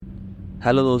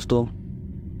Hello दोस्तों,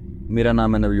 मेरा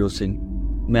नाम है नवजोत सिंह।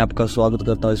 मैं आपका स्वागत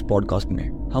करता हूँ इस पॉडकास्ट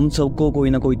में। हम सबको कोई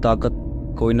ना कोई ताकत,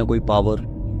 कोई ना कोई पावर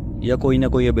या कोई ना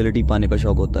कोई एबिलिटी पाने का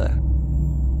शौक होता है।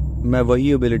 मैं वही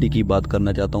एबिलिटी की बात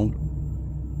करना चाहता हूँ।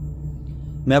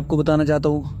 मैं आपको बताना चाहता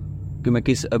हूँ कि मैं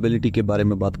किस एबिलिटी के बारे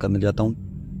में बात करना चाहता हूँ।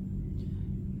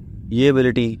 ये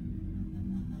एबिलिटी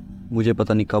मुझे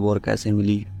पता नहीं कब और कैसे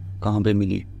मिली, कहाँ पे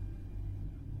मिली,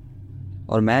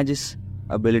 और मैं जिस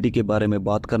एबिलिटी के बारे में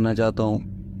बात करना चाहता हूँ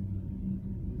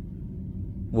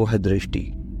वो है दृष्टि।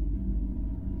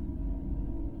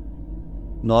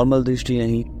 नॉर्मल दृष्टि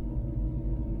नहीं,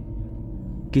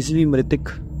 किसी भी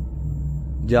मृतक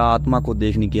या आत्मा को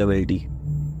देखने की एबिलिटी।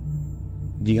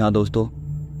 जी हाँ दोस्तों,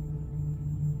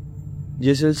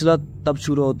 ये सिलसिला तब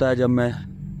शुरू होता है जब मैं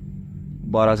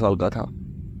 12 साल का था,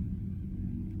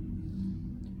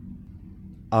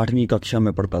 8वीं कक्षा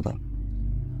में पढ़ता था।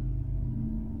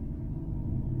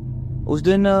 उस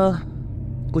दिन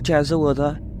कुछ ऐसा हुआ था,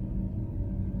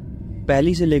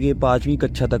 पहली से लेकर 5वीं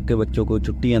कक्षा तक के बच्चों को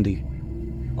छुट्टियां थी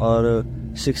और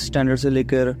 6th स्टैंडर्ड से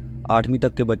लेकर 8वीं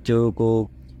तक के बच्चों को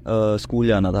स्कूल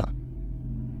जाना था।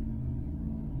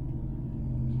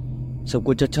 सब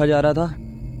कुछ अच्छा जा रहा था।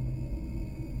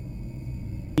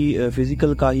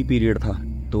 फिजिकल का ही पीरियड था,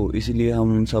 तो इसलिए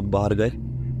हम सब बाहर गए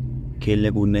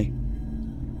खेलने कूदने।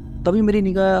 तभी मेरी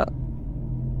निगाह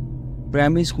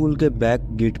प्राइमरी स्कूल के बैक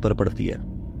गेट पर पड़ती है।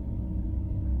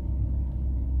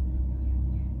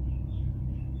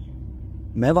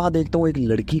 मैं वहां देखता हूँ एक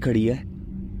लड़की खड़ी है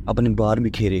अपने बार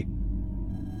बिखेरे।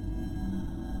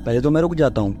 पहले तो मैं रुक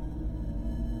जाता हूँ,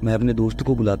 मैं अपने दोस्त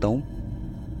को बुलाता हूँ,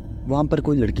 वहां पर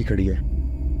कोई लड़की खड़ी है।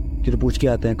 फिर पूछ के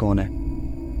आते हैं कौन है।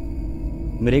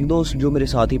 मेरे एक दोस्त जो मेरे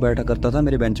साथ ही बैठा करता था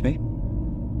मेरे बेंच में,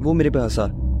 वो मेरे पे हंसा।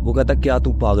 वो कहता क्या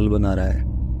तू पागल बना रहा है,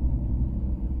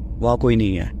 वहां कोई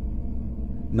नहीं है।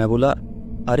 मैं बोला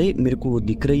अरे मेरे को वो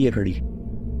दिख रही है खड़ी।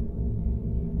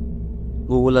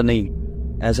 वो बोला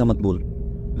नहीं ऐसा मत बोल,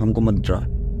 हमको मत डरा।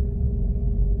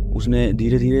 उसने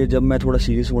धीरे धीरे, जब मैं थोड़ा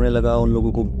सीरियस होने लगा, उन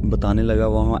लोगों को बताने लगा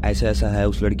वहाँ ऐसा ऐसा है,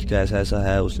 उस लड़की का ऐसा ऐसा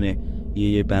है, उसने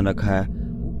ये पहन रखा है।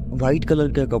 वाइट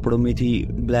कलर के कपड़ों में थी,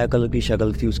 ब्लैक कलर की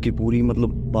शक्ल थी उसकी पूरी,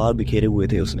 मतलब बाल बिखेरे हुए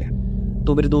थे उसने।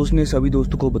 तो मेरे दोस्त ने सभी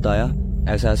दोस्तों को बताया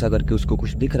ऐसा ऐसा करके उसको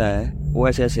कुछ दिख रहा है, वो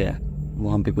ऐसे ऐसे है,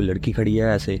 वहाँ पे कोई लड़की खड़ी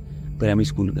है ऐसे प्राइमरी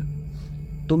स्कूल का।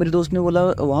 तो मेरे दोस्त ने बोला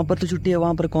वहाँ पर तो छुट्टी है,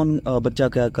 वहाँ पर कौन बच्चा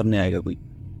क्या करने आएगा कोई।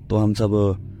 तो हम सब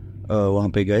वहाँ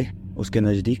पे गए उसके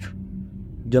नज़दीक।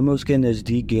 जब मैं उसके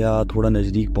नज़दीक गया, थोड़ा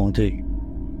नज़दीक पहुँचे,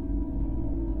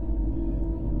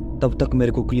 तब तक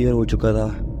मेरे को क्लियर हो चुका था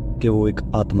कि वो एक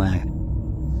आत्मा है।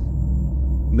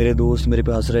 मेरे दोस्त मेरे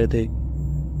पे हंस रहे थे,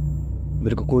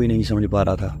 मेरे को कोई नहीं समझ पा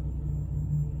रहा था।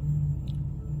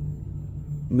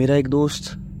 मेरा एक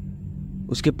दोस्त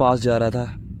उसके पास जा रहा था,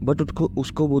 बट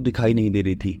उसको वो दिखाई नहीं दे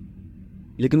रही थी।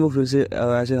 लेकिन वो फिर से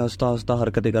ऐसे हंसता हंसता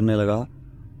हरकतें करने लगा,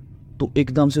 तो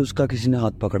एकदम से उसका किसी ने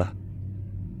हाथ पकड़ा।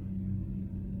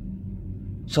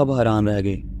 सब हैरान रह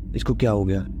गए, इसको क्या हो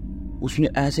गया। उसने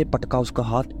ऐसे पटका उसका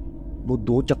हाथ, वो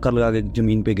 2 चक्कर लगा के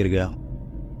जमीन पे गिर गया।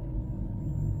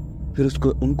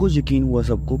 फिर उनको यकीन हुआ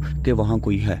सबको कि वहां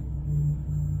कोई है।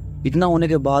 इतना होने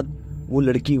के बाद वो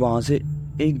लड़की वहां से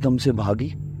एकदम से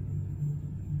भागी।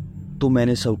 तो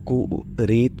मैंने सबको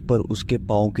रेत पर उसके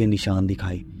पाँव के निशान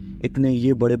दिखाए, इतने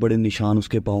ये बड़े बड़े निशान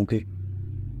उसके पाँव के।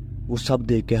 वो सब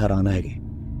देख के हैरान रह गए।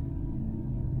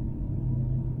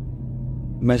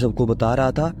 मैं सबको बता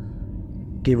रहा था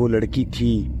कि वो लड़की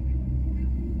थी,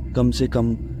 कम से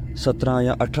कम 17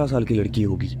 या 18 साल की लड़की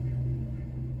होगी।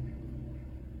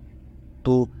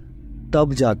 तो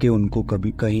तब जाके उनको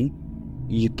कभी कहीं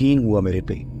यकीन हुआ मेरे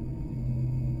पे।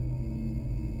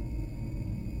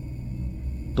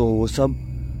 तो वो सब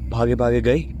भागे भागे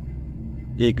गए।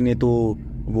 एक ने तो,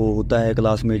 वो होता है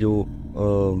क्लास में जो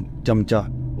चमचा,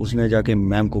 उसने जाके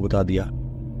मैम को बता दिया।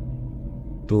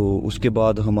 तो उसके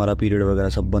बाद हमारा पीरियड वगैरह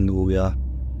सब बंद हो गया।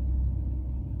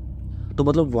 तो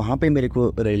मतलब वहाँ पे मेरे को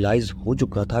रियलाइज हो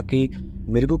चुका था कि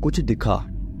मेरे को कुछ दिखा।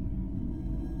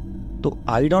 तो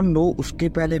आई डोंट नो उसके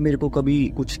पहले मेरे को कभी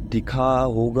कुछ दिखा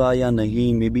होगा या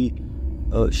नहीं। मे बी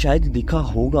शायद दिखा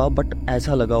होगा, बट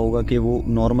ऐसा लगा होगा कि वो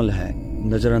नॉर्मल है,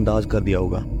 नज़रअंदाज कर दिया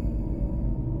होगा।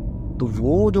 तो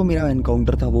वो जो मेरा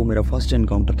एनकाउंटर था, वो मेरा फर्स्ट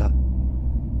एनकाउंटर था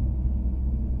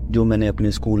जो मैंने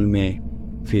अपने स्कूल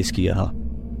में फेस किया था।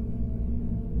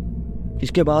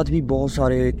 इसके बाद भी बहुत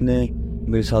सारे इतने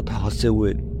मेरे साथ हादसे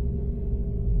हुए,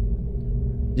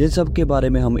 जिन सब के बारे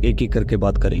में हम एक एक करके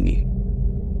बात करेंगे।